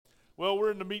Well,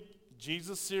 we're in the Meet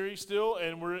Jesus series still,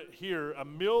 and we're here, a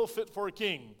meal fit for a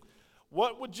king.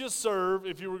 What would you serve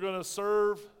if you were going to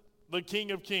serve the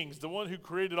King of Kings, the one who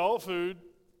created all food,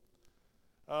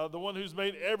 the one who's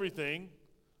made everything,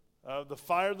 the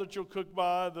fire that you'll cook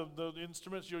by, the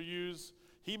instruments you'll use?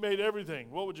 He made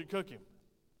everything. What would you cook him?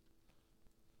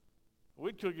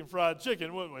 We'd cook him fried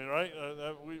chicken, wouldn't we, right?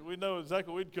 We know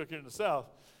exactly what we'd cook here in the South.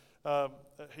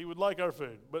 He would like our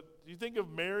food. But you think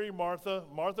of Mary, Martha.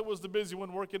 Martha was the busy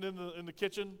one working in the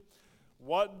kitchen.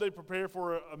 What did they prepare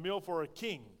for a meal for a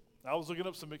king? I was looking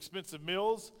up some expensive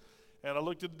meals, and I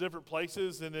looked at the different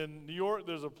places. And in New York,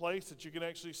 there's a place that you can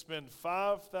actually spend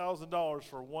 $5,000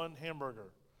 for one hamburger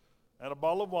and a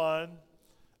bottle of wine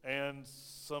and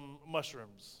some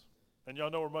mushrooms. And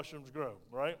y'all know where mushrooms grow,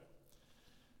 right?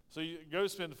 So you go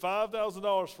spend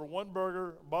 $5,000 for one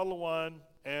burger, a bottle of wine,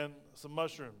 and some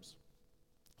mushrooms.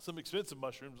 Some expensive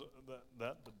mushrooms,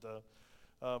 but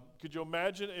could you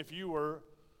imagine if you were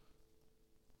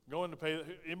going to pay,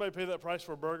 anybody pay that price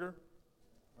for a burger?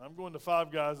 I'm going to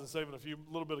Five Guys and saving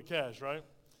little bit of cash, right?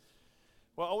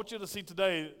 Well, I want you to see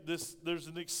today, there's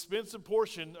an expensive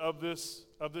portion of this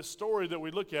story that we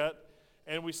look at,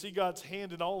 and we see God's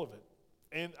hand in all of it.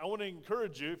 And I want to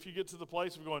encourage you, if you get to the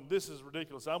place of going, this is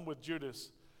ridiculous, I'm with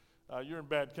Judas, you're in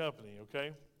bad company,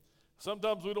 okay?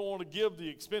 Sometimes we don't want to give the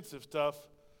expensive stuff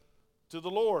to the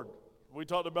Lord. We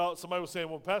talked about, somebody was saying,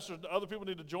 well, Pastor, other people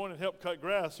need to join and help cut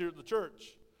grass here at the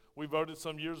church. We voted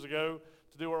some years ago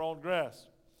to do our own grass.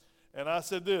 And I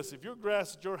said this, if your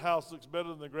grass at your house looks better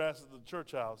than the grass at the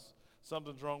church house,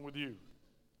 something's wrong with you.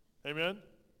 Amen?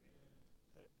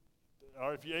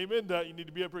 Or if you amen that, you need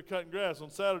to be up here cutting grass on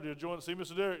Saturday or join. See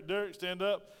Mr. Derek. Derek, stand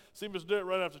up. See Mr. Derek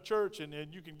right after church,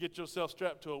 and you can get yourself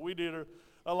strapped to a weed eater,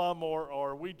 a lawnmower,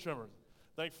 or a weed trimmer.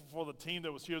 Thankful for the team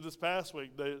that was here this past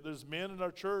week. There's men in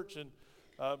our church, and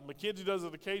Mackenzie does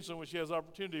it occasionally when she has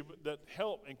opportunity, that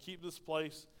help and keep this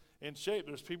place in shape.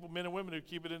 There's people, men and women, who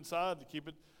keep it inside to keep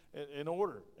it in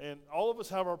order. And all of us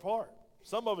have our part.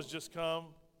 Some of us just come.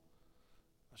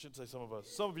 I shouldn't say some of us.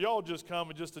 Some of y'all just come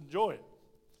and just enjoy it.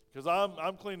 Because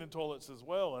I'm cleaning toilets as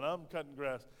well, and I'm cutting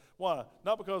grass. Why?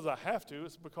 Not because I have to.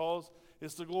 It's because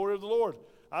it's the glory of the Lord.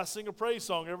 I sing a praise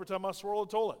song every time I swirl a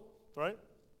toilet, right?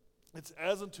 It's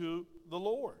as unto the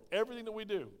Lord, everything that we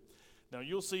do. Now,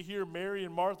 you'll see here Mary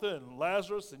and Martha and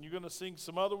Lazarus, and you're going to sing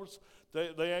some others.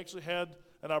 They actually had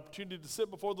an opportunity to sit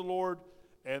before the Lord,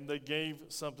 and they gave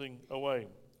something away.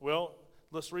 Well,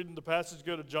 let's read in the passage.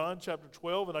 Go to John chapter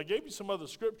 12, and I gave you some other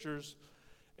scriptures.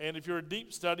 And if you're a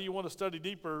deep study, you want to study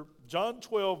deeper, John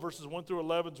 12, verses 1 through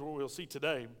 11 is what we'll see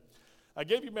today. I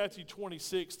gave you Matthew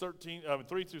 26,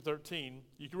 3 through 13.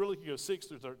 You can really go 6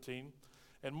 through 13.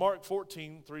 And Mark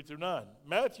 14, 3 through 9.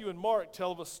 Matthew and Mark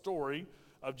tell of a story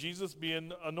of Jesus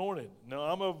being anointed. Now,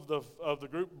 I'm of the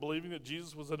group believing that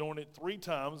Jesus was anointed 3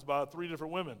 times by 3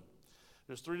 different women.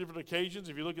 There's 3 different occasions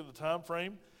if you look at the time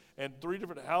frame, and 3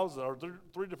 different houses, or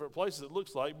 3 different places it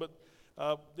looks like, but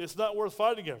it's not worth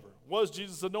fighting over. Was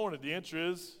Jesus anointed? The answer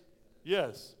is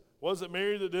yes. Was it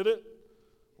Mary that did it?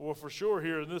 Well, for sure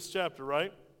here in this chapter,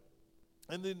 right?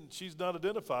 And then she's not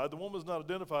identified. The woman's not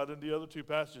identified in the other 2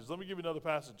 passages. Let me give you another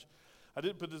passage. I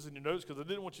didn't put this in your notes because I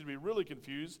didn't want you to be really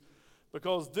confused,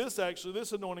 because this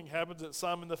anointing happens at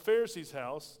Simon the Pharisee's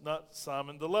house, not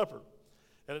Simon the leper.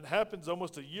 And it happens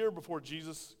almost a year before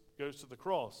Jesus goes to the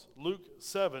cross. Luke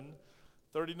 7,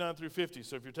 39 through 50.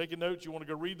 So if you're taking notes, you want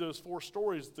to go read those 4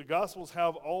 stories. The Gospels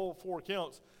have all 4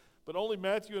 accounts, but only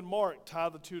Matthew and Mark tie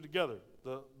the 2 together.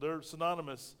 They're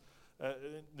synonymous in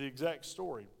the exact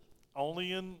story.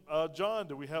 Only in John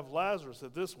do we have Lazarus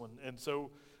at this one. And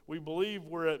so we believe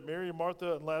we're at Mary and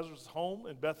Martha and Lazarus' home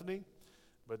in Bethany.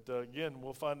 But again,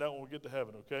 we'll find out when we get to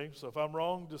heaven, okay? So if I'm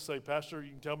wrong, just say, Pastor,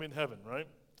 you can tell me in heaven, right?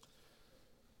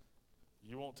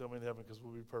 You won't tell me in heaven because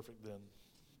we'll be perfect then.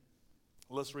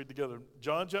 Let's read together.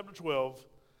 John chapter 12.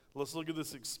 Let's look at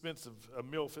this expensive, a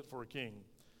meal fit for a king.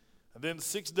 And then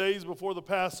 6 days before the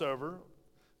Passover,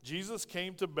 Jesus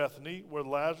came to Bethany, where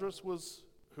Lazarus was,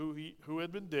 who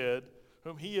had been dead,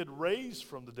 whom he had raised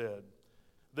from the dead.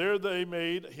 There they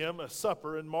made him a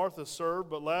supper, and Martha served,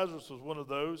 but Lazarus was one of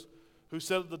those who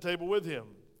sat at the table with him.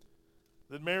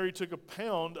 Then Mary took a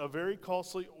pound of very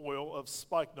costly oil of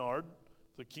spikenard,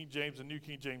 the King James and New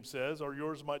King James says, or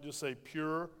yours might just say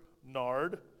pure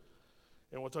nard,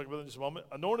 and we'll talk about that in just a moment,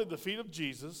 anointed the feet of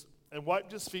Jesus and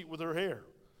wiped his feet with her hair.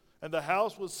 And the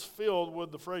house was filled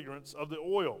with the fragrance of the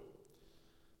oil.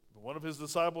 But one of his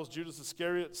disciples, Judas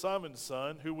Iscariot, Simon's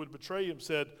son, who would betray him,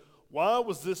 said, why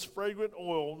was this fragrant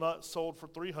oil not sold for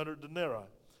 300 denarii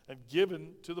and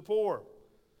given to the poor?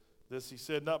 This he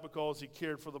said not because he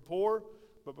cared for the poor,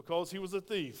 but because he was a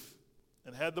thief.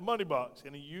 and had the money box,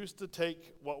 and he used to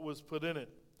take what was put in it.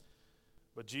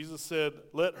 But Jesus said,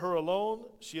 "Let her alone.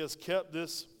 She has kept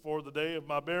this for the day of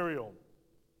my burial.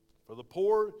 For the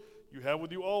poor you have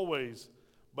with you always,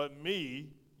 but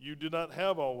me you do not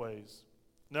have always."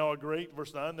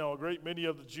 Verse 9, now a great many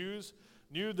of the Jews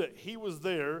knew that he was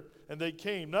there, and they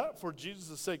came, not for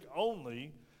Jesus' sake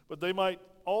only, but they might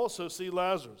also see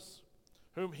Lazarus,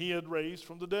 whom he had raised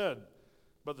from the dead.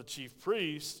 But the chief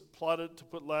priests plotted to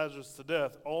put Lazarus to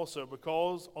death also,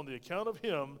 because on the account of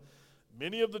him,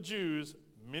 many of the Jews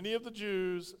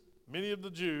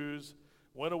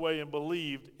went away and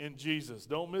believed in Jesus.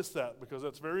 Don't miss that, because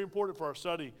that's very important for our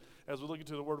study as we look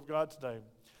into the Word of God today.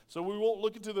 So we won't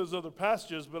look into those other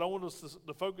passages, but I want us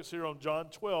to focus here on John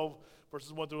 12,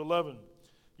 verses 1 through 11.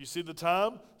 You see the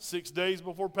time? 6 days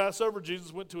before Passover,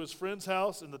 Jesus went to his friend's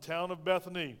house in the town of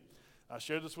Bethany. I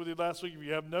shared this with you last week. If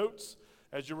you have notes,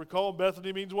 as you recall,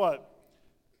 Bethany means what?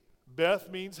 Beth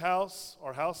means house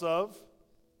or house of.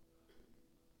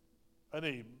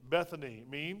 Bethany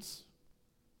means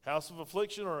house of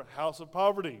affliction or house of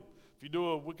poverty. If you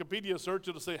do a Wikipedia search,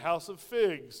 it'll say house of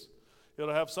figs.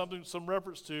 It'll have some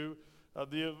reference to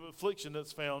the affliction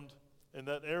that's found in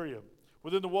that area.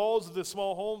 Within the walls of this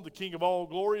small home, the King of all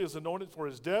glory is anointed for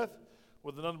his death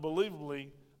with an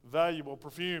unbelievably valuable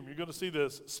perfume. You're going to see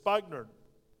this, spikenard.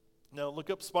 Now look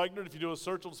up spikenard. If you do a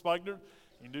search on spikenard,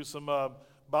 you can do some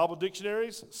Bible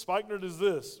dictionaries. Spikenard is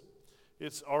this.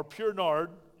 It's our pure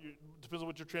nard. Depends on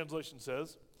what your translation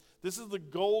says. This is the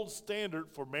gold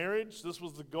standard for marriage. This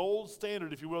was the gold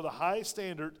standard, if you will, the high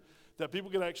standard that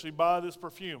people could actually buy this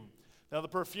perfume. Now the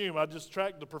perfume, I just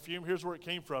tracked the perfume. Here's where it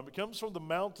came from. It comes from the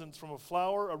mountains, from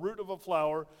a root of a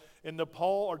flower in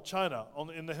Nepal or China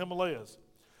in the Himalayas.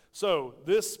 So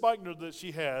this spikenard that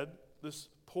she had, this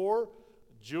poor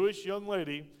Jewish young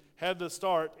lady, had to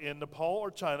start in Nepal or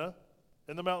China,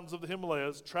 in the mountains of the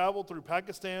Himalayas, travel through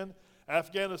Pakistan,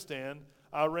 Afghanistan,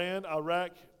 Iran,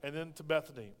 Iraq, and then to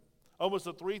Bethany. Almost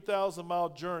a 3,000-mile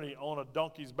journey on a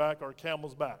donkey's back or a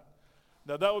camel's back.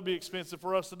 Now, that would be expensive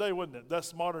for us today, wouldn't it?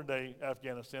 That's modern-day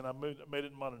Afghanistan. I made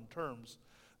it in modern terms.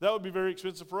 That would be very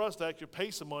expensive for us to actually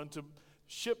pay someone to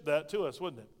ship that to us,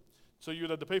 wouldn't it? So you would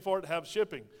have to pay for it to have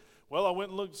shipping. Well, I went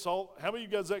and looked, saw, how many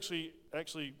of you guys actually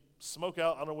smoke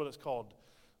out, I don't know what it's called,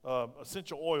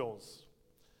 essential oils?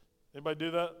 Anybody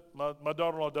do that? My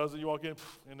daughter-in-law does it. You walk in,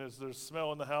 and there's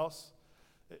smell in the house.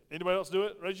 Anybody else do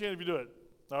it? Raise your hand if you do it.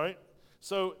 All right?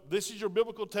 So this is your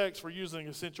biblical text for using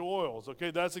essential oils.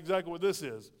 Okay, that's exactly what this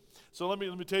is. So let me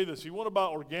tell you this. If you want to buy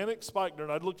organic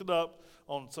spikenard, I looked it up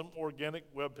on some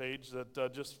organic webpage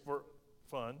that just for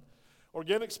fun.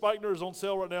 Organic spikenard is on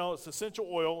sale right now. It's essential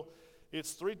oil.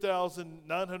 It's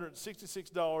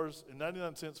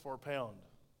 $3,966.99 for a pound.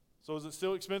 So is it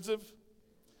still expensive?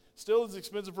 Still is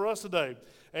expensive for us today.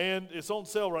 And it's on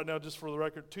sale right now, just for the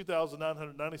record,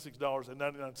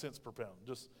 $2,996.99 per pound.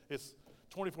 It's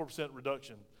 24%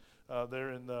 reduction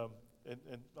there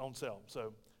on sale.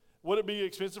 So would it be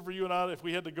expensive for you and I if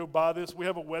we had to go buy this? We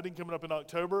have a wedding coming up in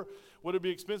October. Would it be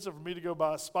expensive for me to go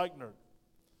buy a spikenard?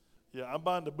 Yeah, I'm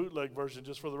buying the bootleg version,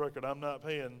 just for the record. I'm not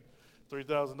paying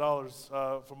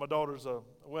 $3,000 for my daughter's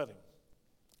wedding.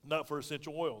 Not for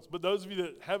essential oils. But those of you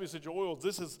that have essential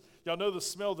oils, y'all know the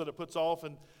smell that it puts off,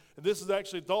 and this is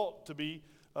actually thought to be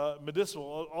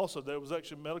medicinal also. There was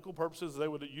actually medical purposes. They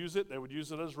would use it. They would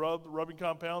use it as rubbing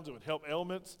compounds. It would help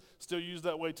ailments. Still used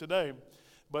that way today.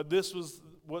 But this was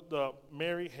what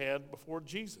Mary had before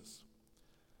Jesus.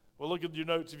 Well, look at your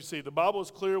notes if you see. The Bible is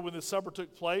clear when this supper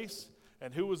took place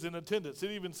and who was in attendance.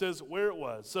 It even says where it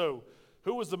was. So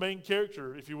who was the main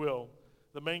character, if you will?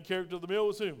 The main character of the meal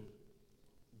was whom?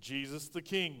 Jesus the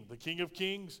King of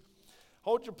Kings.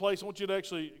 Hold your place. I want you to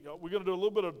we're going to do a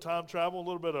little bit of time travel, a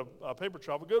little bit of paper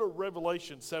travel. Go to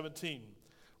Revelation 17.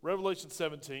 Revelation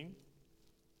 17.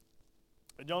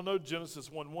 And y'all know Genesis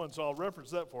 1:1, so I'll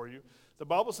reference that for you. The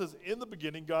Bible says, in the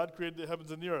beginning, God created the heavens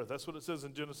and the earth. That's what it says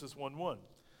in Genesis 1:1.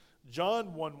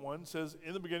 John 1:1 says,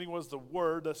 in the beginning was the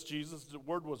Word, that's Jesus. The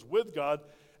Word was with God,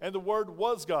 and the Word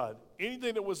was God.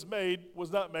 Anything that was made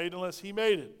was not made unless He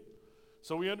made it.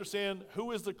 So we understand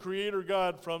who is the Creator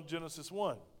God from Genesis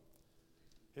 1.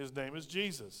 His name is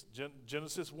Jesus.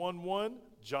 Genesis 1:1,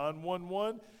 John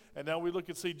 1:1, and now we look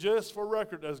and see, just for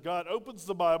record, as God opens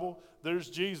the Bible, there's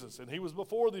Jesus, and He was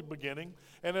before the beginning,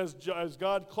 and as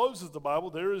God closes the Bible,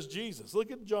 there is Jesus.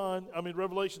 Look at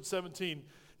Revelation 17,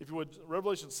 if you would,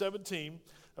 Revelation 17,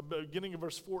 beginning of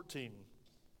verse 14.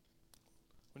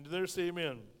 When you're there, say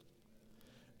amen.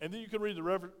 And then you can read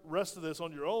the rest of this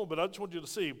on your own, but I just want you to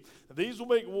see. These will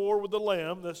make war with the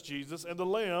Lamb, that's Jesus, and the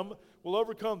Lamb will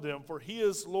overcome them, for He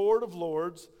is Lord of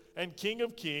lords and King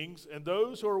of kings, and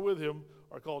those who are with him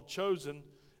are called chosen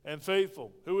and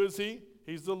faithful. Who is he?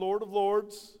 He's the Lord of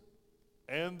lords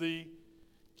and the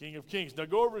King of kings. Now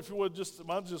go over, if you would,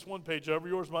 mine's just one page over.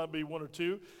 Yours might be one or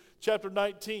two. Chapter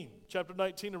 19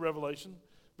 of Revelation,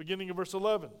 beginning of verse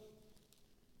 11.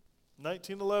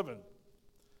 19:11.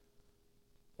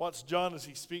 Watch John as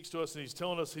he speaks to us and he's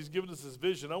telling us, he's giving us this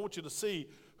vision. I want you to see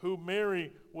who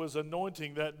Mary was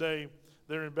anointing that day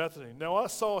there in Bethany. Now I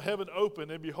saw heaven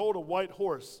open, and behold, a white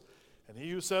horse, and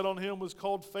he who sat on him was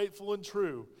called Faithful and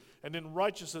True, and in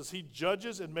righteousness he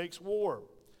judges and makes war.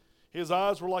 His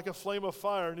eyes were like a flame of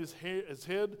fire, and his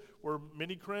head were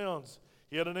many crowns.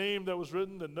 He had a name that was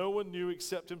written that no one knew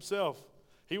except himself.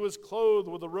 He was clothed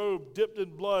with a robe dipped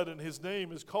in blood, and his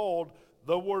name is called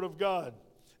the Word of God.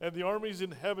 And the armies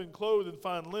in heaven, clothed in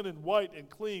fine linen, white and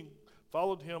clean,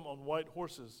 followed him on white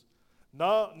horses.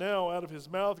 Now out of his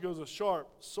mouth goes a sharp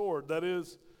sword, that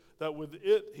is, that with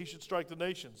it he should strike the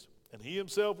nations. And he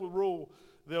himself will rule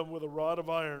them with a rod of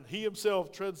iron. He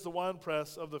himself treads the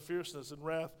winepress of the fierceness and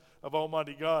wrath of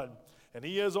Almighty God. And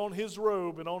he has on his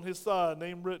robe and on his thigh a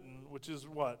name written, which is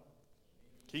what?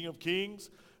 King of kings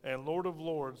and Lord of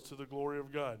lords, to the glory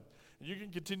of God. And you can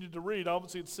continue to read,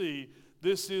 obviously, and see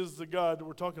this is the God that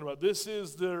we're talking about. This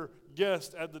is their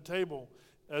guest at the table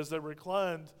as they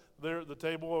reclined there at the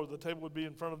table, or the table would be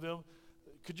in front of them.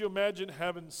 Could you imagine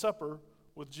having supper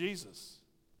with Jesus?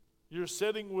 You're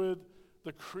sitting with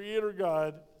the Creator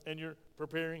God and you're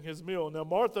preparing his meal. Now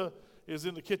Martha is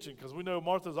in the kitchen, because we know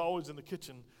Martha's always in the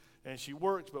kitchen and she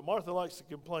works, but Martha likes to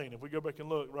complain. If we go back and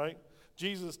look, right?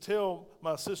 Jesus, tell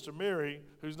my sister Mary,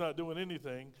 who's not doing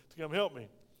anything, to come help me.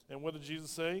 And what did Jesus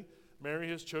say? Mary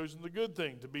has chosen the good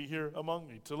thing, to be here among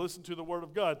me, to listen to the word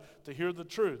of God, to hear the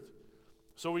truth.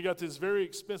 So we got this very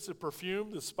expensive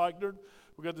perfume, this spikenard.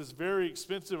 We got this very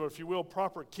expensive, or if you will,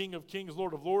 proper King of Kings,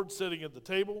 Lord of Lords sitting at the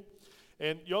table.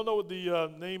 And y'all know what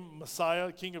the name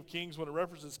Messiah, King of Kings, when it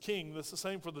references king, that's the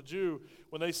same for the Jew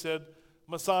when they said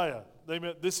Messiah. They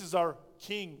meant this is our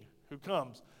king who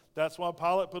comes. That's why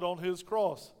Pilate put on his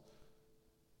cross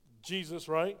Jesus,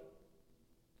 right?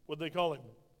 What did they call him?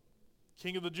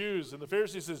 King of the Jews. And the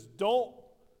Pharisee says, don't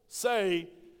say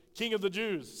King of the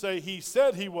Jews. Say he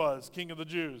said he was King of the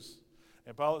Jews.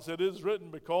 And Pilate said, it is written,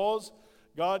 because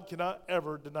God cannot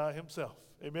ever deny himself.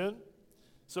 Amen?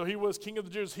 So he was King of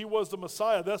the Jews. He was the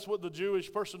Messiah. That's what the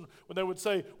Jewish person, when they would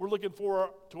say, we're looking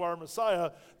to our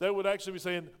Messiah, they would actually be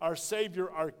saying, our Savior,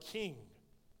 our King.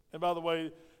 And by the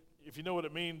way, if you know what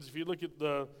it means, if you look at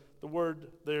the word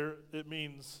there, it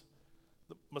means,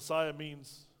 the Messiah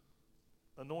means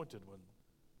anointed one.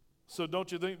 So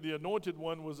don't you think the anointed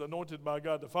one was anointed by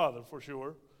God the Father, for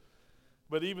sure?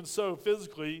 But even so,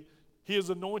 physically, he is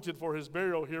anointed for his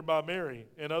burial here by Mary.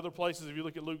 In other places, if you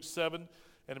look at Luke 7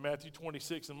 and in Matthew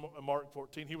 26 and Mark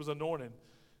 14, he was anointed.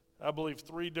 I believe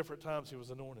 3 different times he was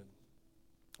anointed.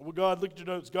 Well, God, look at your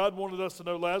notes. God wanted us to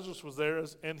know Lazarus was there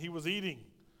and he was eating.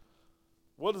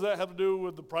 What does that have to do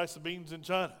with the price of beans in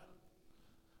China?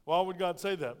 Why would God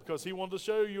say that? Because he wanted to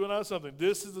show you and I something.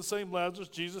 This is the same Lazarus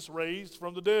Jesus raised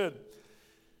from the dead.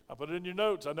 I put it in your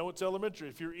notes. I know it's elementary.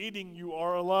 If you're eating, you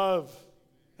are alive.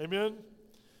 Amen?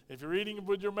 If you're eating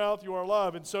with your mouth, you are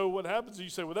alive. And so what happens is you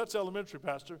say, well, that's elementary,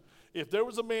 Pastor. If there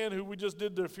was a man who we just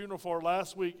did their funeral for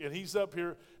last week, and he's up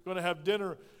here going to have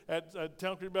dinner at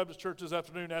Town Creek Baptist Church this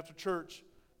afternoon after church,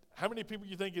 how many people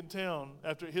you think in town,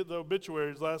 after it hit the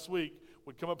obituaries last week,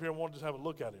 would come up here and want to just have a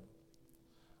look at him?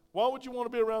 Why would you want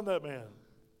to be around that man?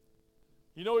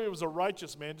 You know he was a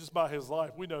righteous man just by his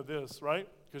life. We know this, right?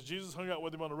 Because Jesus hung out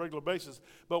with him on a regular basis.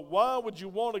 But why would you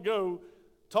want to go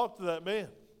talk to that man?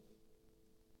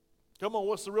 Come on,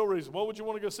 what's the real reason? What would you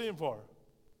want to go see him for?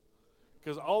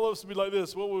 Because all of us would be like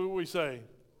this. What would we say?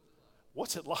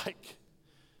 What's it like?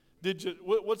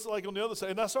 What's it like on the other side?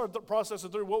 And I started processing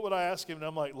through, what would I ask him? And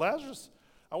I'm like, Lazarus,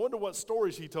 I wonder what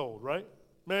stories he told, right?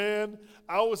 Man,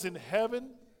 I was in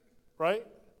heaven, right?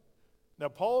 Now,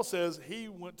 Paul says he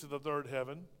went to the third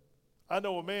heaven. I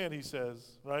know a man, he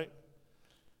says, right?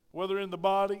 Whether in the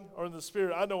body or in the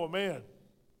spirit, I know a man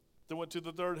that went to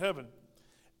the third heaven.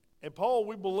 And Paul,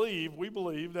 we believe,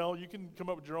 now you can come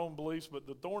up with your own beliefs, but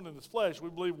the thorn in his flesh, we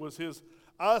believe, was his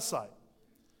eyesight.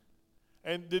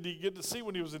 And did he get to see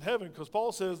when he was in heaven? Because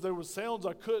Paul says there were sounds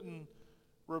I couldn't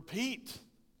repeat,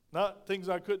 not things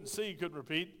I couldn't see, couldn't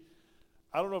repeat.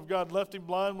 I don't know if God left him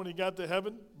blind when he got to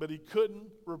heaven, but he couldn't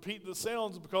repeat the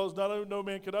sounds because no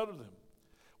man could utter them.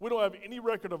 We don't have any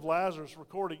record of Lazarus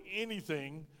recording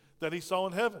anything that he saw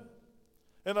in heaven.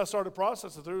 And I started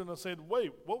processing through, and I said,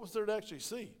 wait, what was there to actually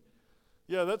see?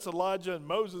 Yeah, that's Elijah and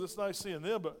Moses. It's nice seeing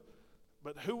them,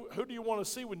 but who do you want to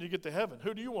see when you get to heaven?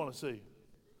 Who do you want to see?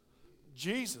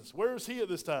 Jesus. Where is he at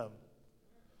this time?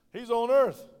 He's on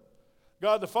earth.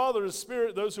 God the Father is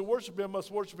spirit. Those who worship him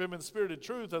must worship him in spirit and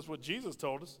truth. That's what Jesus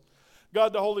told us.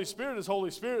 God the Holy Spirit is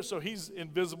Holy Spirit, so he's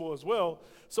invisible as well.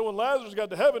 So when Lazarus got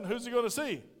to heaven, who's he going to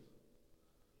see?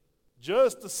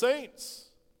 Just the saints,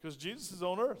 because Jesus is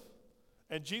on earth.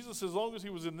 And Jesus, as long as he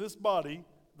was in this body,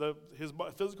 his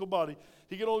physical body,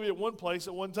 he could only be at one place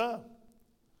at one time.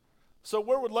 So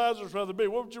where would Lazarus rather be?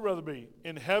 Where would you rather be?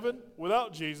 In heaven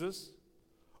without Jesus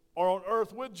or on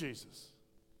earth with Jesus?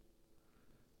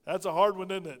 That's a hard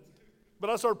one, isn't it? But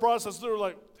I started processing through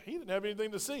like, he didn't have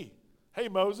anything to see. Hey,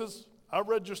 Moses, I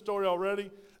read your story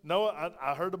already. Noah,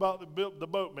 I heard about the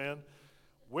boat, man.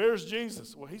 Where's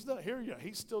Jesus? Well, he's not here yet.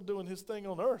 He's still doing his thing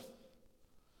on earth.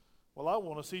 Well, I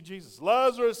want to see Jesus.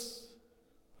 Lazarus,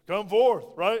 come forth,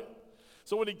 right?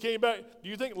 So when he came back, do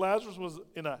you think Lazarus was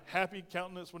in a happy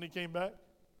countenance when he came back?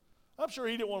 I'm sure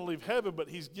he didn't want to leave heaven, but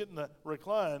he's getting to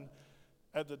recline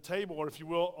at the table, or if you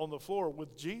will, on the floor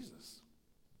with Jesus.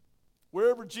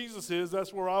 Wherever Jesus is,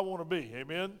 that's where I want to be.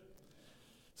 Amen?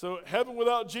 So heaven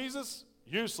without Jesus,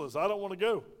 useless. I don't want to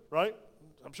go, right?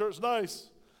 I'm sure it's nice,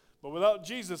 but without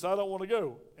Jesus, I don't want to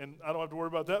go. And I don't have to worry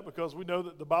about that because we know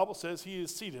that the Bible says he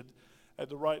is seated at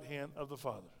the right hand of the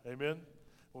Father. Amen?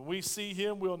 When we see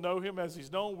him, we'll know him as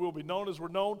he's known. We'll be known as we're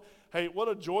known. Hey, what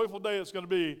a joyful day it's going to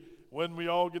be when we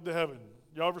all get to heaven.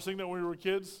 Y'all ever sing that when we were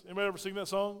kids? Anybody ever sing that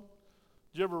song?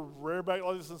 Did you ever rear back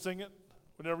like this and sing it?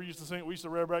 Whenever we used to sing it, we used to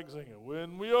rear back and sing it.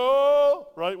 When we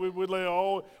all, right? We'd lay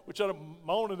all, we try to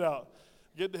moan it out.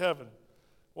 Get to heaven.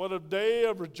 What a day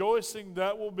of rejoicing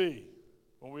that will be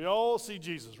when we all see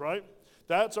Jesus, right?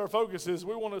 That's our focus is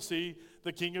we want to see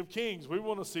the King of Kings. We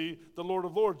want to see the Lord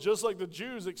of Lords. Just like the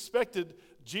Jews expected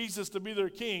Jesus to be their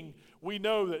king, we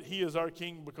know that he is our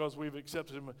king because we've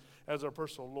accepted him as our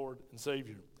personal Lord and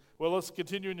Savior. Well, let's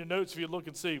continue in your notes if you look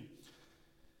and see.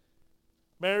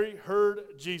 Mary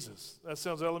heard Jesus. That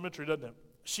sounds elementary, doesn't it?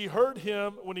 She heard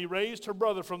him when he raised her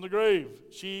brother from the grave.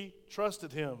 She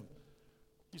trusted him.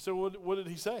 You say, what did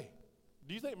he say?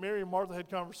 Do you think Mary and Martha had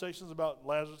conversations about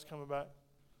Lazarus coming back?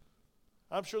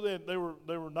 I'm sure they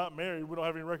were not married. We don't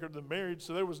have any record of them married,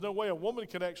 so there was no way a woman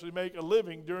could actually make a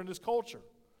living during this culture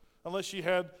unless she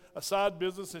had a side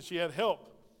business and she had help.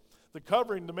 The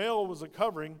covering, the male was a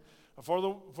covering for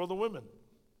the women.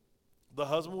 The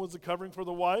husband was a covering for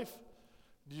the wife.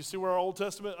 Do you see where the Old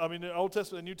Testament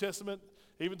and New Testament,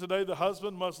 even today the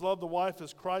husband must love the wife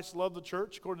as Christ loved the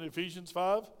church, according to Ephesians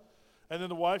 5. And then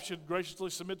the wife should graciously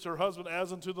submit to her husband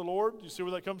as unto the Lord. Do you see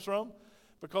where that comes from?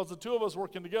 Because the two of us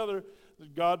working together,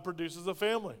 God produces a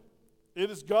family. It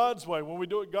is God's way. When we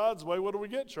do it God's way, what do we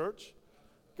get, church?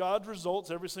 God's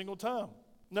results every single time.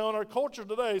 Now, in our culture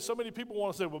today, so many people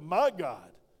want to say, well, my God.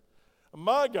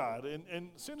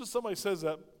 And as soon as somebody says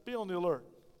that, be on the alert.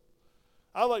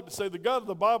 I like to say the God of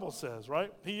the Bible says,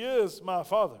 right? He is my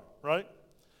Father, right?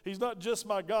 He's not just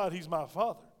my God, he's my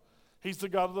Father. He's the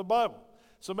God of the Bible.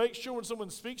 So make sure when someone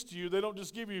speaks to you, they don't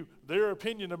just give you their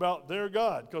opinion about their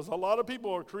God, because a lot of people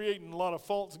are creating a lot of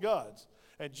false gods.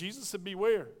 And Jesus said,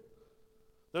 beware.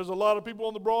 There's a lot of people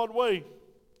on the broad way.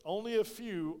 Only a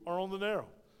few are on the narrow.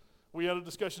 We had a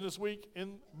discussion this week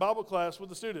in Bible class with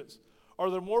the students. Are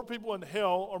there more people in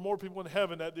hell or more people in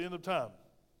heaven at the end of time?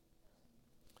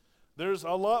 There's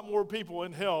a lot more people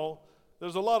in hell.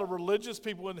 There's a lot of religious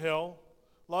people in hell,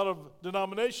 a lot of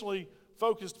denominationally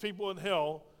focused people in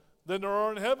hell than there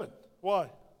are in heaven. Why?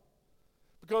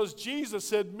 Because Jesus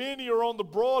said many are on the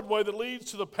broad way that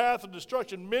leads to the path of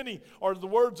destruction. Many are the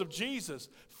words of Jesus.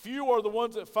 Few are the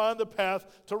ones that find the path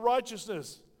to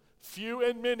righteousness. Few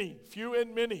and many, few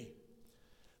and many.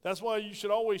 That's why you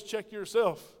should always check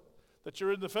yourself that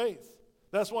you're in the faith.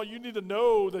 That's why you need to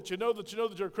know that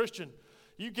you're a Christian.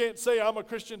 You can't say, I'm a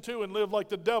Christian too, and live like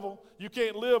the devil. You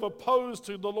can't live opposed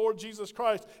to the Lord Jesus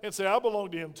Christ and say, I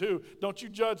belong to him too. Don't you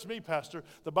judge me, Pastor.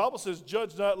 The Bible says,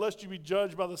 judge not, lest you be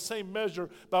judged by the same measure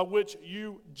by which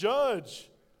you judge.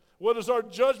 What is our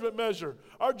judgment measure?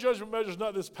 Our judgment measure is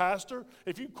not this pastor.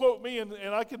 If you quote me, and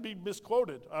I could be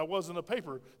misquoted. I was in a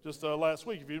paper just last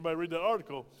week, if anybody read that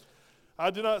article. I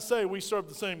did not say we serve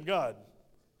the same God.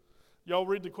 Y'all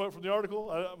read the quote from the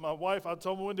article? My wife, I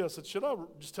told Wendy, I said, should I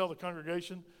just tell the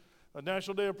congregation a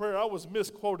National Day of Prayer? I was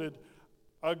misquoted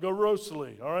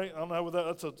grossly, all right? I don't know how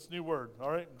that's a new word,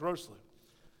 all right? Grossly.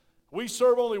 We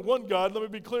serve only one God. Let me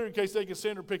be clear in case Aiken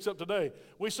Standard picks up today.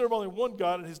 We serve only one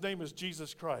God, and his name is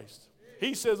Jesus Christ.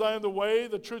 He says, I am the way,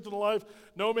 the truth, and the life.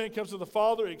 No man comes to the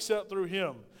Father except through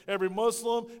him. Every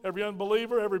Muslim, every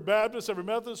unbeliever, every Baptist, every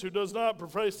Methodist who does not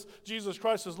profess Jesus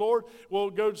Christ as Lord will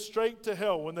go straight to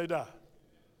hell when they die.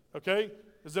 Okay?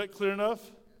 Is that clear enough?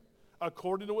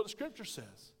 According to what the Scripture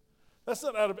says. That's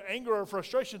not out of anger or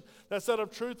frustration. That's out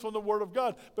of truth from the Word of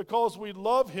God. Because we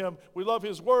love Him, we love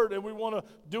His Word, and we want to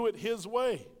do it His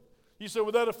way. You say,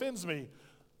 well, that offends me.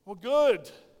 Well, good.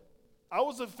 I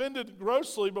was offended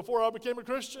grossly before I became a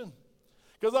Christian.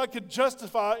 Because I could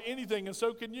justify anything, and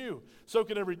so can you. So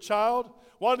can every child.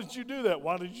 Why did you do that?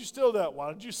 Why did you steal that?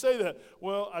 Why did you say that?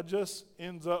 Well, I just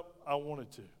ends up I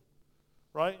wanted to.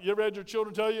 Right? You ever had your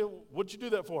children tell you, what'd you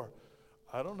do that for?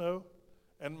 I don't know.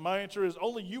 And my answer is,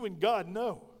 only you and God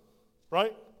know.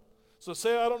 Right? So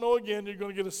say I don't know again, you're going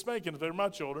to get a spanking if they're my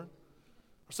children.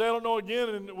 Or say I don't know again,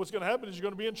 and what's going to happen is you're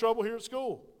going to be in trouble here at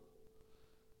school.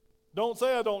 Don't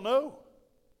say I don't know.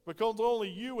 Because only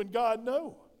you and God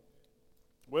know.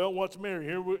 Well, watch Mary.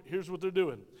 Here's what they're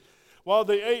doing. While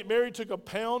they ate, Mary took a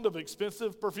pound of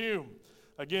expensive perfume.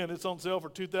 Again, it's on sale for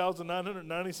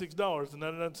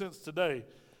 $2,996.99 today.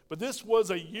 But this was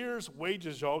a year's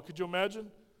wages, y'all. Could you imagine?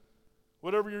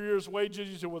 Whatever your year's wages,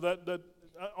 you say, well, that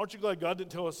aren't you glad God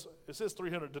didn't tell us? It says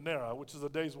 300 denarii, which is a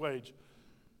day's wage.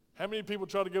 How many people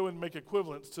try to go and make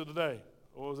equivalents to today?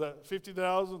 What was that?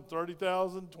 50,000,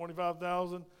 30,000,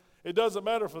 25,000? It doesn't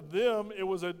matter. For them, it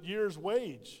was a year's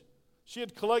wage. She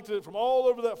had collected it from all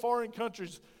over that foreign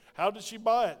countries. How did she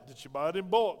buy it? Did she buy it in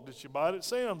bulk? Did she buy it at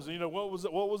Sam's? You know, what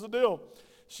was the deal?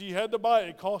 She had to buy it.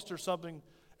 It cost her something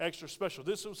extra special.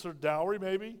 This was her dowry,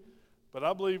 maybe, but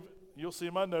I believe, you'll see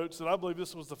in my notes, that I believe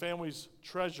this was the family's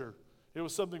treasure. It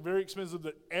was something very expensive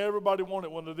that everybody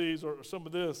wanted one of these or some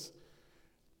of this.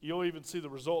 You'll even see the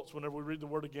results whenever we read the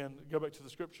word again. Go back to the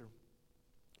scripture.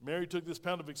 Mary took this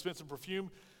pound of expensive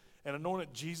perfume and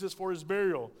anointed Jesus for his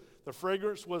burial. The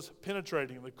fragrance was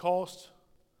penetrating. The cost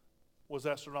was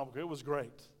astronomical. It was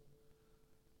great.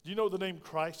 Do you know what the name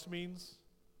Christ means?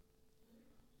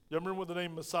 You remember what the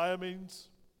name Messiah means?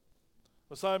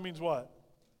 Messiah means what?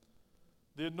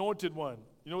 The anointed one.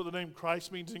 You know what the name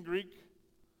Christ means in Greek?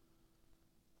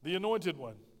 The anointed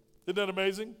one. Isn't that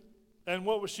amazing? And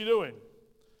what was she doing?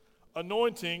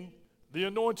 Anointing the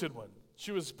anointed one.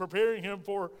 She was preparing him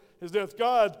for his death.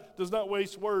 God does not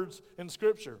waste words in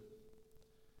Scripture.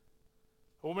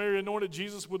 Well, Mary anointed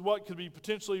Jesus with what could be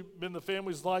potentially been the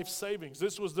family's life savings.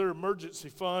 This was their emergency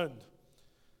fund.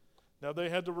 Now they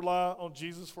had to rely on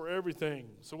Jesus for everything.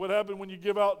 So what happened when you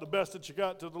give out the best that you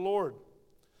got to the Lord?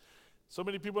 So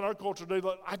many people in our culture today,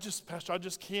 like, Pastor, I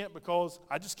just can't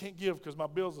give because my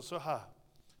bills are so high.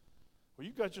 Well,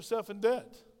 you got yourself in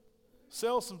debt.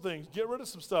 Sell some things. Get rid of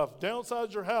some stuff.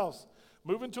 Downsize your house.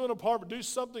 Move into an apartment. Do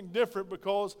something different,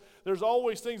 because there's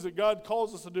always things that God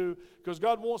calls us to do because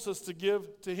God wants us to give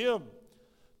to Him.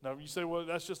 Now, you say, well,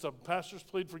 that's just a pastor's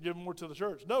plea for giving more to the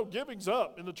church. No, giving's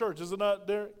up in the church. Is it not,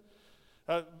 Derek?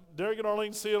 Derek and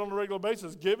Arlene see it on a regular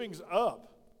basis. Giving's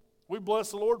up. We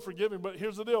bless the Lord for giving, but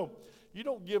here's the deal. You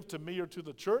don't give to me or to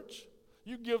the church.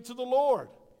 You give to the Lord.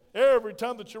 Every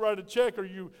time that you write a check or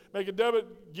you make a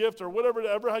debit gift or whatever,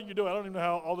 how you do it. I don't even know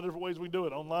how all the different ways we do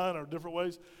it, online or different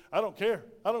ways. I don't care.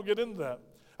 I don't get into that.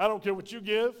 I don't care what you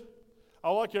give.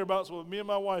 All I care about is what me and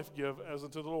my wife give as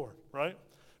unto the Lord, right?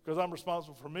 Because I'm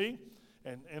responsible for me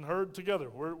and her together.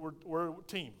 We're a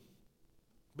team.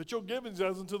 But your giving is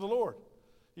as unto the Lord.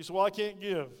 You say, well, I can't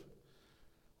give.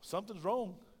 Something's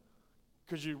wrong,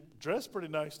 because you dress pretty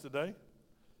nice today,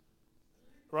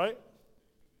 right?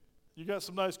 You got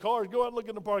some nice cars. Go out and look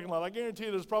in the parking lot. I guarantee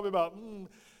you there's probably about,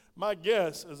 my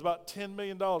guess is about $10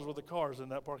 million worth of cars in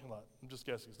that parking lot. I'm just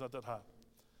guessing. It's not that high.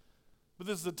 But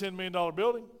this is a $10 million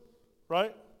building,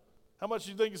 right? How much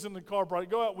do you think is in the car price?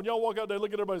 Go out. When y'all walk out there,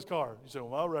 look at everybody's car. You say,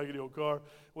 well, my raggedy old car.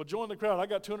 Well, join the crowd. I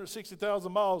got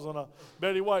 260,000 miles on a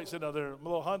Betty White sitting out there, a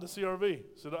little Honda CRV.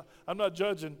 So I'm not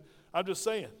judging. I'm just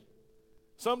saying.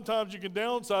 Sometimes you can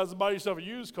downsize and buy yourself a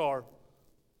used car,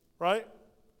 right?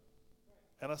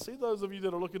 And I see those of you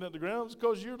that are looking at the grounds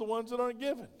because you're the ones that aren't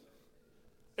giving.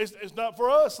 It's not for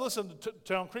us. Listen,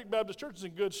 Town Creek Baptist Church is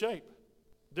in good shape.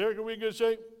 Derek, are we in good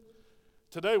shape?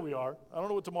 Today we are. I don't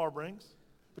know what tomorrow brings.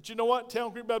 But you know what?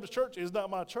 Town Creek Baptist Church is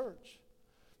not my church.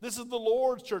 This is the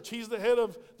Lord's church. He's the head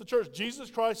of the church.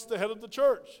 Jesus Christ is the head of the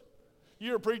church.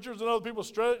 You are preachers and other people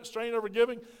strain over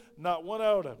giving. Not one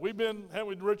iota. We've been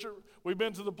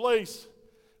to the place.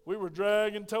 We were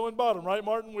dragging toe and bottom, right,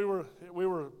 Martin? We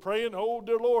were praying, oh,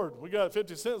 dear Lord, we got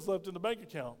 50 cents left in the bank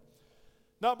account.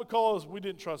 Not because we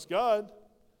didn't trust God.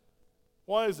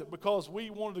 Why is it? Because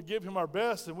we wanted to give Him our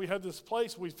best, and we had this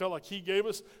place we felt like He gave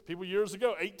us people years ago,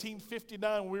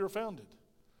 1859 when we were founded.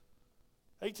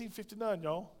 1859,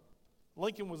 y'all.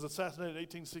 Lincoln was assassinated in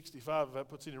 1865, if that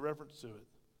puts any reference to it.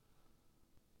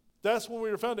 That's when we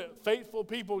were found that faithful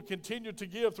people continued to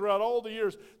give throughout all the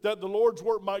years that the Lord's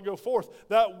work might go forth.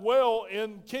 That well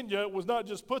in Kenya was not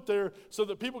just put there so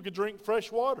that people could drink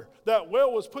fresh water. That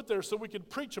well was put there so we could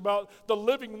preach about the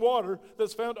living water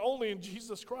that's found only in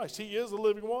Jesus Christ. He is the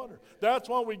living water. That's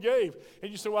why we gave.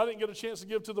 And you say, well, I didn't get a chance to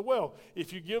give to the well.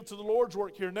 If you give to the Lord's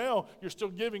work here now, you're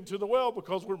still giving to the well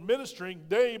because we're ministering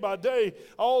day by day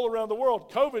all around the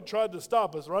world. COVID tried to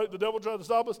stop us, right? The devil tried to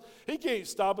stop us. He can't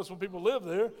stop us when people live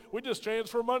there. We just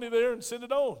transfer money there and send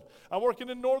it on. I'm working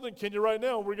in northern Kenya right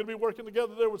now. We're going to be working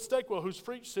together there with Stakewell, who's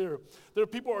preached here. There are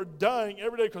people are dying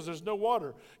every day because there's no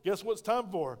water. Guess what it's time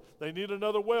for? They need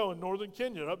another well in northern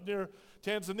Kenya, up near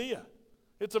Tanzania.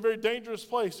 It's a very dangerous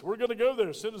place. We're going to go there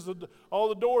as soon as all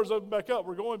the doors open back up.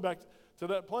 We're going back to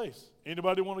that place.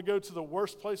 Anybody want to go to the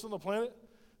worst place on the planet?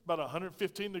 About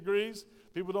 115 degrees.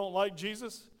 People don't like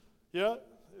Jesus. Yeah,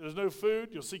 there's no food.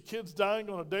 You'll see kids dying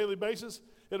on a daily basis.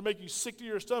 It'll make you sick to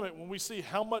your stomach when we see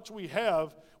how much we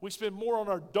have. We spend more on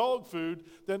our dog food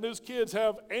than those kids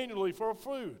have annually for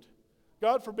food.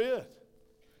 God forbid.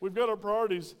 We've got our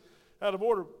priorities out of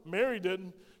order. Mary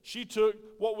didn't. She took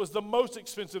what was the most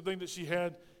expensive thing that she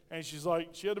had, and she's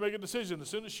like, she had to make a decision. As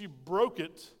soon as she broke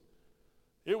it,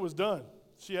 it was done.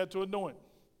 She had to anoint.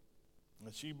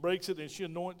 And she breaks it and she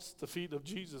anoints the feet of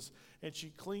Jesus and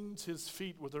she cleans his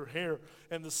feet with her hair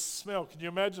and the smell. Can you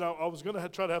imagine? I was going to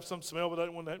try to have some smell, but I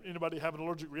didn't want anybody to have an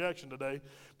allergic reaction today.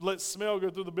 Let smell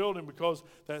go through the building because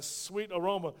that sweet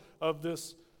aroma of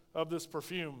this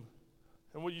perfume.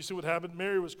 And what you see what happened?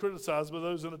 Mary was criticized by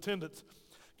those in attendance.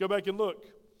 Go back and look.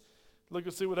 Look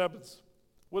and see what happens.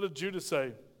 What did Judas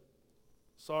say?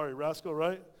 Sorry, rascal,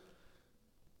 right?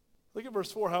 Look at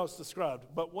verse 4, how it's described.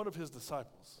 But one of his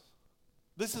disciples.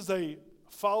 This is a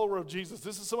follower of Jesus.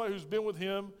 This is somebody who's been with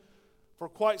him for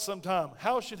quite some time.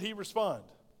 How should he respond?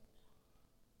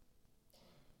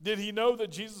 Did he know that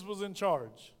Jesus was in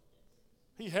charge?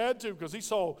 He had to because he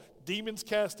saw demons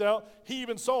cast out. He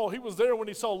was there when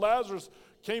he saw Lazarus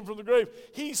came from the grave.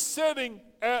 He's sitting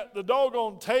at the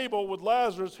doggone table with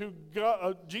Lazarus who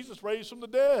Jesus raised from the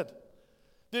dead.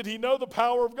 Did he know the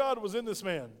power of God was in this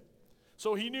man?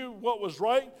 So he knew what was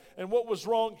right and what was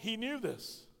wrong. He knew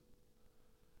this.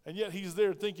 And yet he's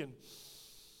there thinking,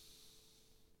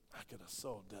 I could have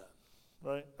sold that,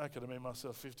 right? I could have made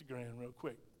myself 50 grand real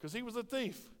quick. Because he was a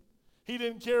thief. He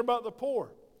didn't care about the poor.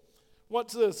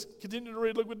 Watch this. Continue to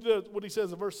read. Look what he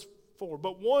says in verse 4.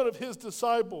 But one of his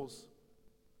disciples,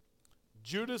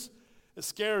 Judas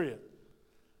Iscariot,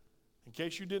 in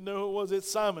case you didn't know who it was, it's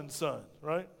Simon's son,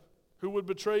 right? Who would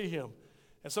betray him.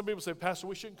 And some people say, Pastor,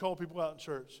 we shouldn't call people out in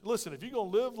church. Listen, if you're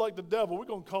going to live like the devil, we're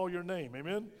going to call your name.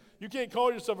 Amen? You can't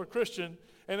call yourself a Christian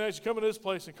and as you come into this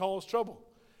place and cause trouble.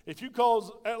 If you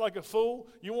act like a fool,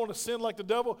 you want to sin like the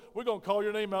devil, we're going to call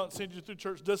your name out and send you through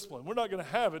church discipline. We're not going to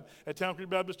have it at Town Creek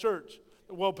Baptist Church.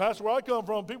 Well, Pastor, where I come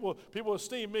from, people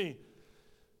esteem me.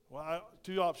 Well,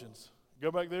 two options.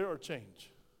 Go back there or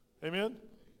change. Amen?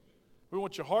 We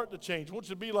want your heart to change. We want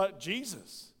you to be like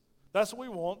Jesus. That's what we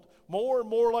want. More and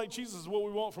more like Jesus is what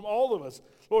we want from all of us.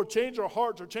 Lord, change our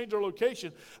hearts or change our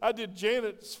location. I did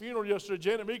Janet's funeral yesterday.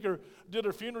 Janet Meeker did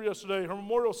her funeral yesterday, her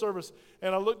memorial service,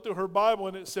 and I looked through her Bible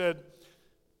and it said,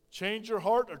 change your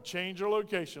heart or change your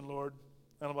location, Lord.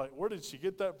 And I'm like, where did she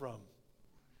get that from?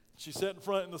 She sat in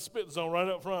front in the spit zone right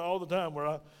up front all the time where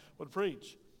I would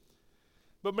preach.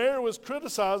 But Mary was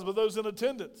criticized by those in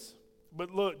attendance.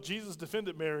 But look, Jesus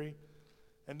defended Mary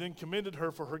and then commended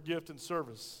her for her gift and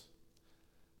service.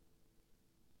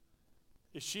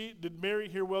 Did Mary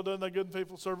hear, well done, thy good and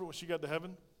faithful servant, when she got to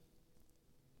heaven?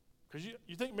 Because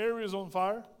you think Mary was on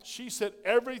fire? She said,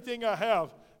 everything I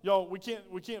have, y'all, we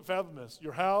can't fathom this.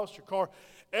 Your house, your car,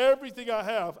 everything I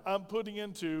have, I'm putting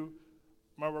into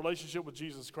my relationship with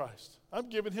Jesus Christ. I'm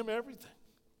giving him everything.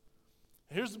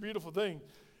 Here's the beautiful thing.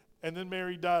 And then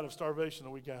Mary died of starvation a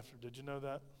week after. Did you know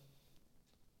that?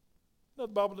 No,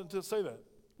 the Bible didn't say that.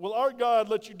 Will our God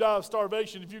let you die of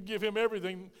starvation if you give him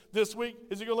everything this week?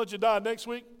 Is he going to let you die next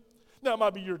week? Now, it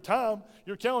might be your time.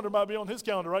 Your calendar might be on his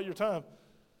calendar, right? Your time.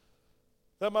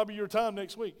 That might be your time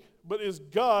next week. But is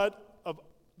God,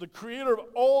 the creator of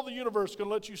all the universe,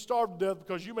 going to let you starve to death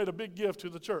because you made a big gift to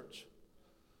the church?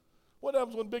 What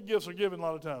happens when big gifts are given a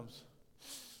lot of times?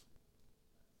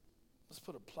 Let's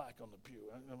put a plaque on the pew.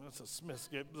 I mean, that's a Smiths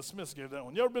gave. The Smiths gave that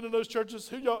one. You ever been to those churches?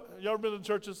 Y'all ever been to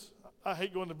churches? I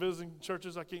hate going to visiting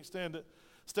churches. I can't stand it.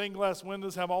 Stained glass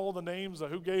windows have all the names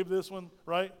of who gave this one,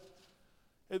 right?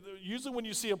 Usually when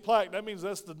you see a plaque, that means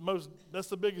that's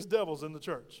the biggest devils in the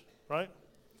church, right?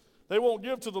 They won't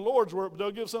give to the Lord's work, but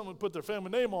they'll give something to put their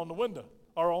family name on the window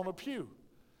or on a pew.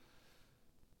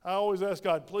 I always ask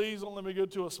God, please don't let me go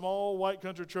to a small white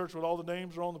country church with all the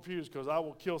names are on the pews, because I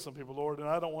will kill some people, Lord, and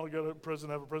I don't want to go to prison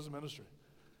and have a prison ministry.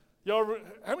 How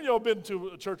many of y'all been to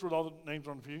a church with all the names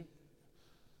on the pew?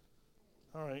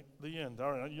 All right, the end.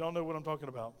 All right, y'all know what I'm talking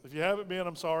about. If you haven't been,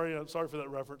 I'm sorry. I'm sorry for that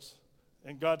reference.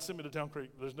 And God sent me to Town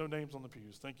Creek. There's no names on the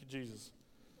pews. Thank you, Jesus.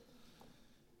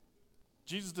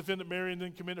 Jesus defended Mary and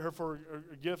then commended her for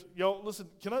a gift. Y'all, listen,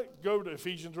 can I go to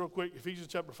Ephesians real quick? Ephesians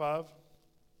chapter 5.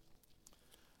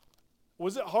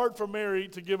 Was it hard for Mary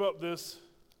to give up this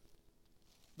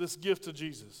gift to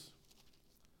Jesus?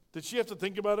 Did she have to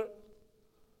think about it?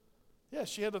 Yeah,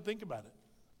 she had to think about it.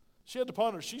 She had to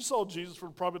ponder. She saw Jesus for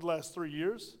probably the last 3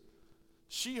 years.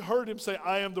 She heard him say,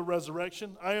 I am the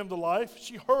resurrection, I am the life.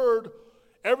 She heard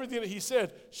everything that he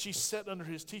said. She sat under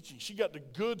his teaching. She got the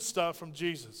good stuff from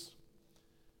Jesus.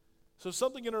 So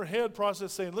something in her head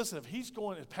processed saying, listen,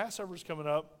 if Passover's coming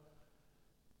up,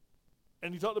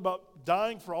 and he talked about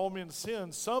dying for all men's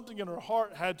sins, something in her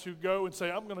heart had to go and say,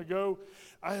 I'm going to go.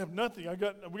 I have nothing.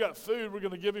 We got food. We're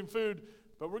going to give him food.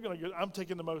 But I'm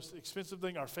taking the most expensive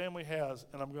thing our family has,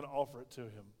 and I'm going to offer it to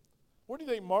him. What do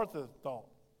you think Martha thought?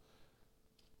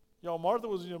 Y'all, Martha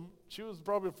she was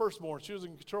probably the firstborn. She was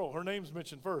in control. Her name's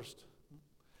mentioned first,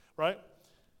 right?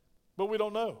 But we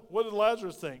don't know. What did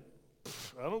Lazarus think?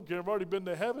 I don't care. I've already been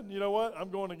to heaven. You know what? I'm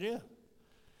going again.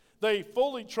 They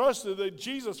fully trusted that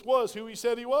Jesus was who he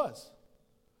said he was.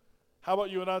 How about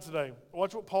you and I today?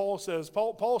 Watch what Paul says.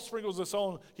 Paul sprinkles this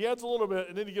on. He adds a little bit,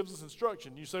 and then he gives us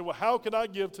instruction. You say, well, how can I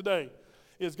give today?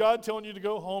 Is God telling you to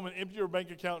go home and empty your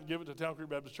bank account and give it to Town Creek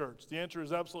Baptist Church? The answer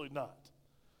is absolutely not.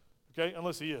 Okay?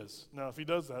 Unless he is. Now, if he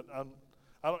does that,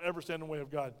 I don't ever stand in the way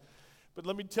of God. But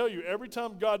let me tell you, every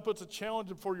time God puts a challenge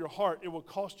before your heart, it will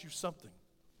cost you something.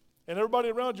 And everybody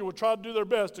around you will try to do their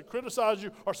best to criticize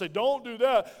you or say, don't do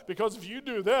that, because if you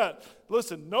do that,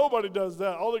 listen, nobody does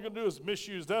that. All they're going to do is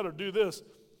misuse that or do this.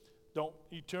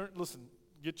 Listen,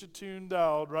 get your tune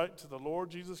dialed right to the Lord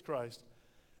Jesus Christ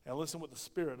and listen what the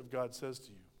Spirit of God says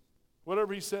to you.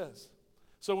 Whatever he says.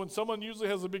 So when someone usually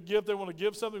has a big gift, they want to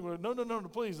give something, we're no,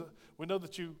 please. We know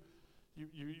that you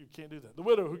can't do that. The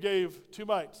widow who gave 2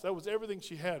 mites, that was everything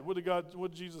she had. What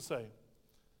did Jesus say?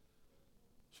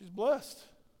 She's blessed.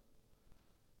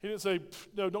 He didn't say,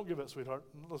 no, don't give that, sweetheart.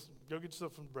 Listen, go get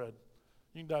yourself some bread.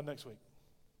 You can die next week.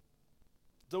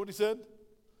 Is that what he said?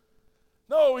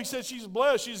 No, he said she's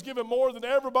blessed. She's given more than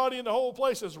everybody in the whole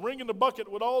place is ringing the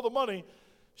bucket with all the money.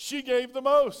 She gave the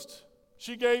most.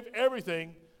 She gave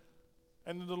everything.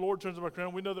 And then the Lord turns back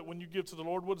around. We know that when you give to the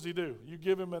Lord, what does he do? You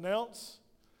give him an ounce,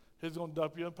 he's going to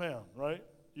dump you a pound, right?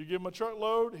 You give him a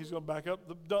truckload, he's going to back up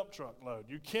the dump truck load.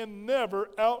 You can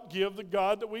never outgive the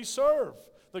God that we serve,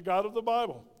 the God of the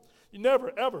Bible. You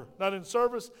never, ever, not in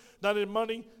service, not in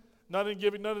money, not in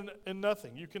giving, not in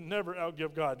nothing. You can never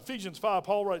outgive God. Ephesians 5,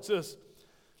 Paul writes this.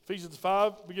 Ephesians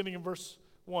 5, beginning in verse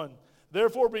 1.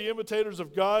 Therefore be imitators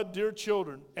of God, dear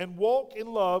children, and walk in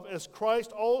love as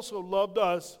Christ also loved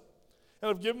us and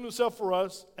have given himself for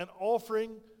us, an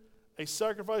offering, a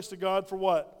sacrifice to God for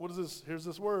what? What is this? Here's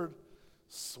this word.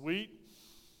 Sweet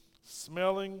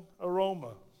smelling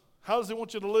aroma. How does he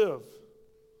want you to live?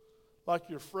 Like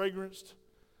you're fragranced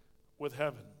with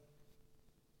heaven.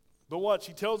 But watch,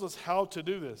 he tells us how to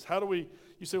do this.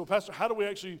 You say, well, Pastor,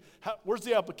 where's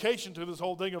the application to this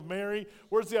whole thing of Mary?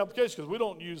 Where's the application? Because we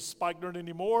don't use spikenard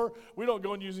anymore. We don't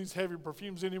go and use these heavy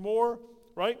perfumes anymore,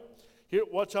 right? Here,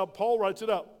 watch how Paul writes it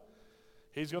up.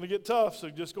 He's going to get tough, so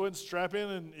just go ahead and strap in,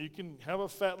 and you can have a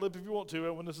fat lip if you want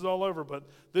to when this is all over. But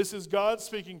this is God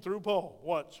speaking through Paul.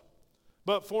 Watch.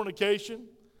 But fornication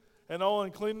and all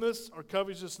uncleanness or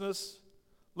covetousness,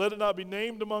 let it not be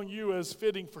named among you as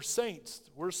fitting for saints.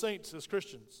 We're saints as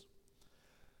Christians.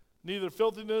 Neither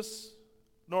filthiness,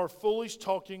 nor foolish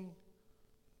talking,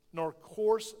 nor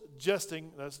coarse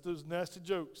jesting, that's those nasty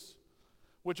jokes,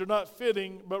 which are not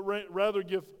fitting, but rather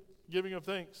giving of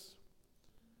thanks.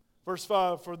 Verse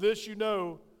 5, for this you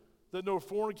know that no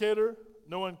fornicator,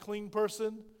 no unclean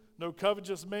person, no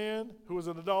covetous man who is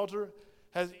an adulterer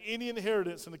has any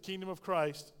inheritance in the kingdom of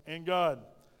Christ and God.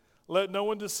 Let no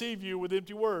one deceive you with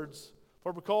empty words,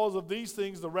 for because of these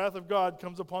things the wrath of God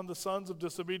comes upon the sons of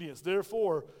disobedience.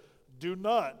 Therefore, do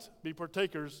not be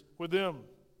partakers with them.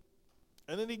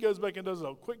 And then he goes back and does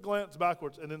a quick glance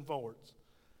backwards and then forwards.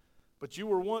 But you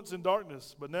were once in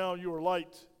darkness, but now you are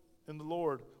light in the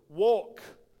Lord. Walk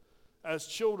as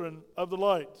children of the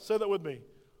light. Say that with me.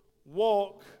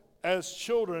 Walk as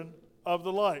children of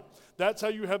the light. That's how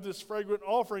you have this fragrant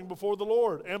offering before the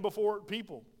Lord and before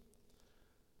people.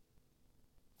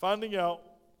 Finding out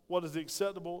what is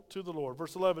acceptable to the Lord.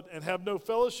 Verse 11, and have no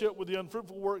fellowship with the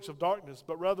unfruitful works of darkness,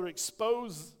 but rather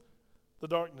expose the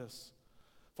darkness.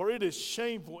 For it is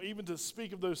shameful even to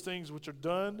speak of those things which are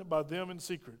done by them in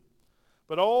secret.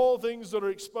 But all things that are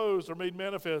exposed are made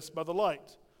manifest by the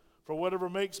light. For whatever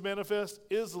makes manifest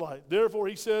is light. Therefore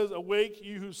he says, awake,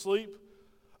 you who sleep,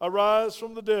 arise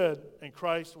from the dead, and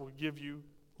Christ will give you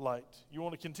light. You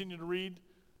want to continue to read?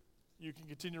 You can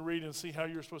continue to read and see how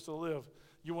you're supposed to live.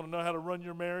 You want to know how to run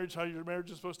your marriage, how your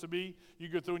marriage is supposed to be? You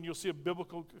go through and you'll see a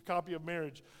biblical copy of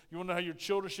marriage. You want to know how your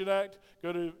children should act?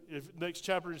 Go to next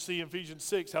chapter and see Ephesians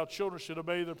 6, how children should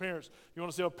obey their parents. You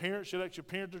want to see how parents should actually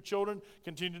parent their children?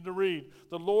 Continue to read.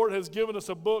 The Lord has given us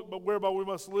a book, but whereby we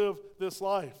must live this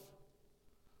life.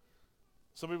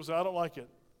 Some people say, I don't like it.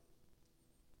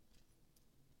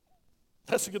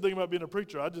 That's the good thing about being a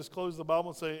preacher. I just close the Bible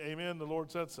and say, amen, the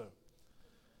Lord said so.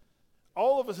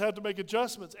 All of us have to make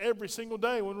adjustments every single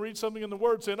day when we read something in the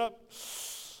Word saying,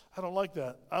 I don't like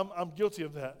that. I'm guilty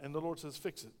of that. And the Lord says,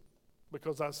 fix it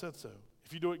because I said so.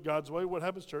 If you do it God's way, what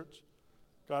happens, church?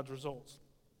 God's results.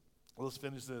 Well, let's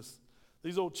finish this.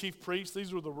 These old chief priests,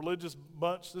 these were the religious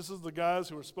bunch. This is the guys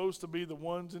who are supposed to be the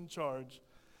ones in charge.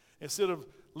 Instead of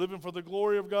living for the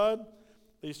glory of God,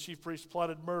 these chief priests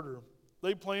plotted murder.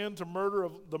 They planned the murder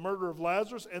of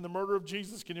Lazarus and the murder of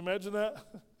Jesus. Can you imagine that?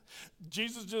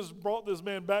 Jesus just brought this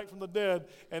man back from the dead,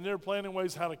 and they're planning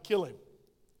ways how to kill him.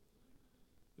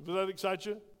 Does that excite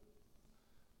you?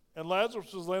 And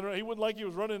Lazarus was laying around. He wasn't like he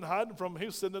was running and hiding from him. He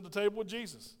was sitting at the table with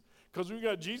Jesus. Because when you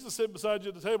got Jesus sitting beside you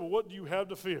at the table, what do you have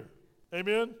to fear?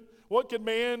 Amen? What can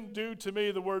man do to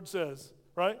me, the Word says,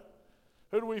 right?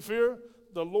 Who do we fear?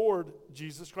 The Lord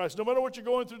Jesus Christ. No matter what you're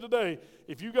going through today,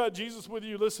 if you got Jesus with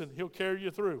you, listen, he'll carry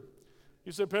you through.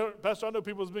 You said, Pastor, I know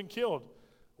people have been killed.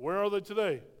 Where are they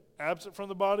today? Absent from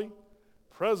the body,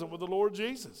 present with the Lord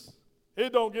Jesus.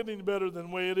 It don't get any better than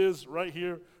the way it is right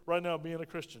here, right now, being a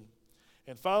Christian.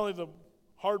 And finally, the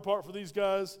hard part for these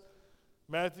guys,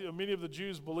 many of the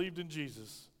Jews believed in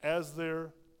Jesus as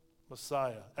their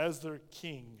Messiah, as their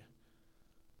King.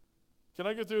 Can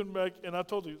I go through and back? And I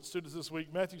told you, students, this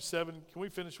week, Matthew 7. Can we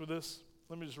finish with this?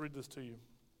 Let me just read this to you.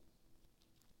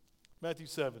 Matthew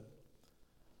 7,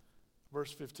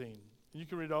 verse 15. You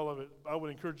can read all of it. I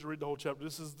would encourage you to read the whole chapter.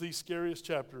 This is the scariest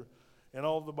chapter in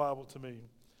all of the Bible to me.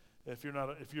 If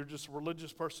you're just a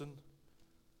religious person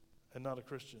and not a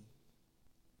Christian.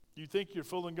 You think you're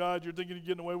fooling God, you're thinking you're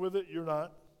getting away with it, you're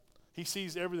not. He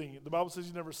sees everything. The Bible says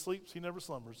he never sleeps, he never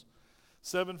slumbers.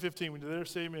 7:15, when you're there,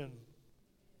 say amen.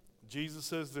 Jesus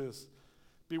says this,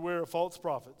 beware of false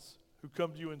prophets who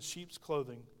come to you in sheep's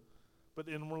clothing, but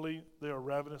inwardly they are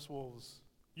ravenous wolves.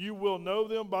 You will know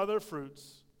them by their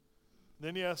fruits.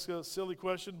 Then he asks a silly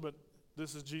question, but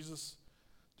this is Jesus.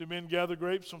 Do men gather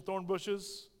grapes from thorn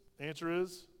bushes? The answer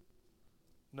is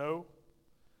no.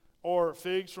 Or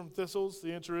figs from thistles?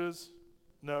 The answer is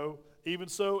no. Even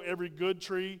so, every good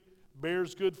tree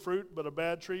bears good fruit, but a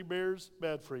bad tree bears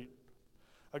bad fruit.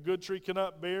 A good tree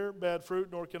cannot bear bad fruit,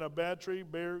 nor can a bad tree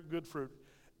bear good fruit.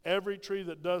 Every tree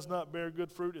that does not bear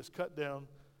good fruit is cut down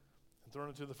and thrown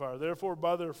into the fire. Therefore,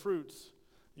 by their fruits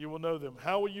you will know them.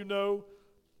 How will you know?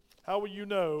 How will you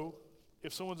know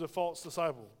if someone's a false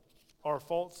disciple or a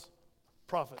false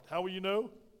prophet? How will you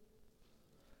know?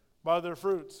 By their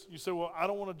fruits. You say, well, I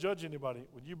don't want to judge anybody.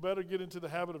 Well, you better get into the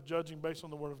habit of judging based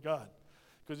on the Word of God.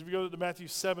 Because if you go to Matthew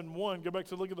 7:1, go back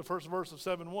to look at the first verse of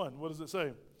 7:1. What does it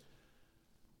say?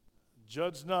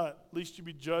 Judge not, lest you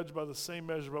be judged by the same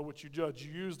measure by which you judge.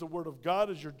 You use the Word of God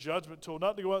as your judgment tool,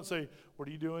 not to go out and say, what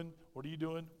are you doing? What are you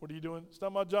doing? What are you doing? It's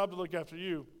not my job to look after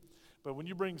you. But when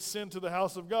you bring sin to the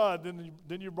house of God,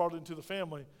 then you're brought into the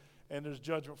family, and there's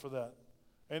judgment for that.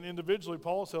 And individually,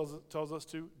 Paul tells us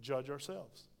to judge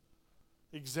ourselves.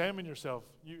 Examine yourself.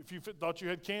 If you thought you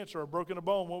had cancer or broken a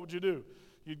bone, what would you do?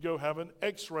 You'd go have an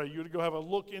x-ray. You'd go have a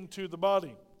look into the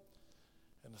body.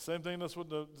 And the same thing,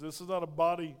 this is not a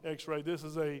body x-ray. This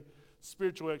is a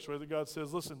spiritual x-ray that God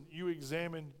says, listen, you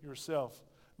examine yourself.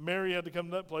 Mary had to come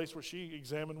to that place where she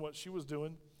examined what she was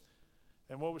doing.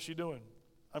 And what was she doing?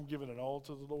 I'm giving it all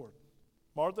to the Lord.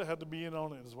 Martha had to be in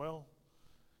on it as well.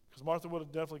 Because Martha would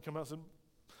have definitely come out and said,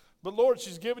 but Lord,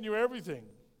 she's given you everything.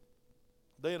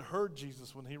 They had heard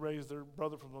Jesus when he raised their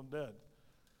brother from the dead.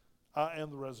 I am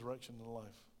the resurrection and the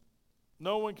life.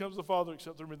 No one comes to the Father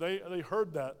except through me. They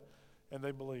heard that and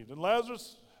they believed. And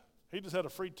Lazarus, he just had a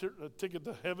free ticket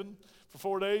to heaven for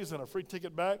 4 days and a free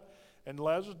ticket back. And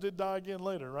Lazarus did die again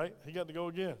later, right? He got to go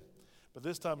again. But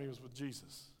this time he was with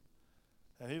Jesus.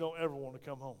 And he don't ever want to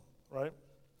come home, right?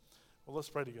 Well, let's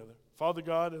pray together. Father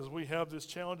God, as we have this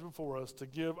challenge before us to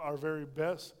give our very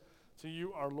best to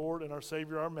you, our Lord and our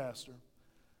Savior, our Master.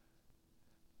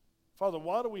 Father,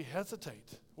 why do we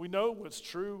hesitate? We know what's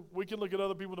true. We can look at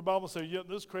other people in the Bible and say, yeah,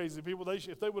 those crazy people,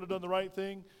 if they would have done the right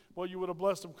thing, well, you would have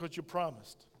blessed them because you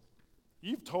promised.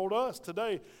 You've told us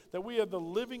today that we have the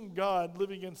living God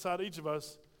living inside each of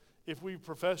us. If we've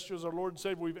professed you as our Lord and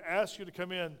Savior, we've asked you to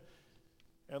come in.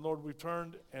 And Lord, we've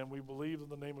turned and we believe in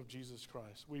the name of Jesus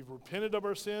Christ. We've repented of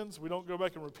our sins. We don't go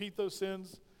back and repeat those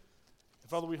sins.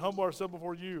 And Father, we humble ourselves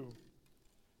before you.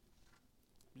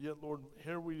 Yet, Lord,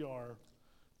 here we are.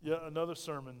 Yet another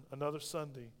sermon, another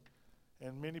Sunday,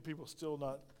 and many people still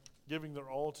not giving their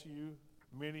all to you,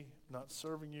 many not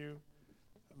serving you,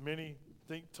 many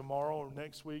think tomorrow or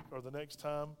next week or the next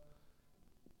time.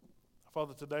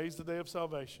 Father, today's the day of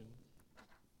salvation.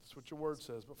 That's what your word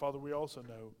says. But Father, we also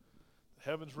know that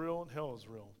heaven's real and hell is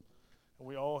real, and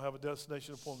we all have a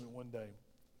destination appointment one day.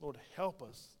 Lord, help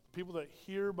us. The people that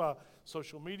hear by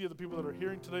social media, the people that are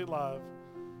hearing today live,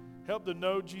 help them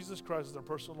know Jesus Christ as their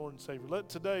personal Lord and Savior. Let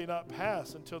today not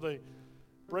pass until they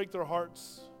break their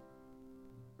hearts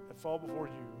and fall before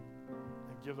you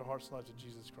and give their hearts and life to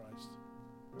Jesus Christ.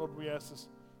 Lord, we ask this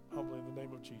humbly in the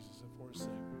name of Jesus and for his sake.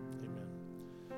 Amen.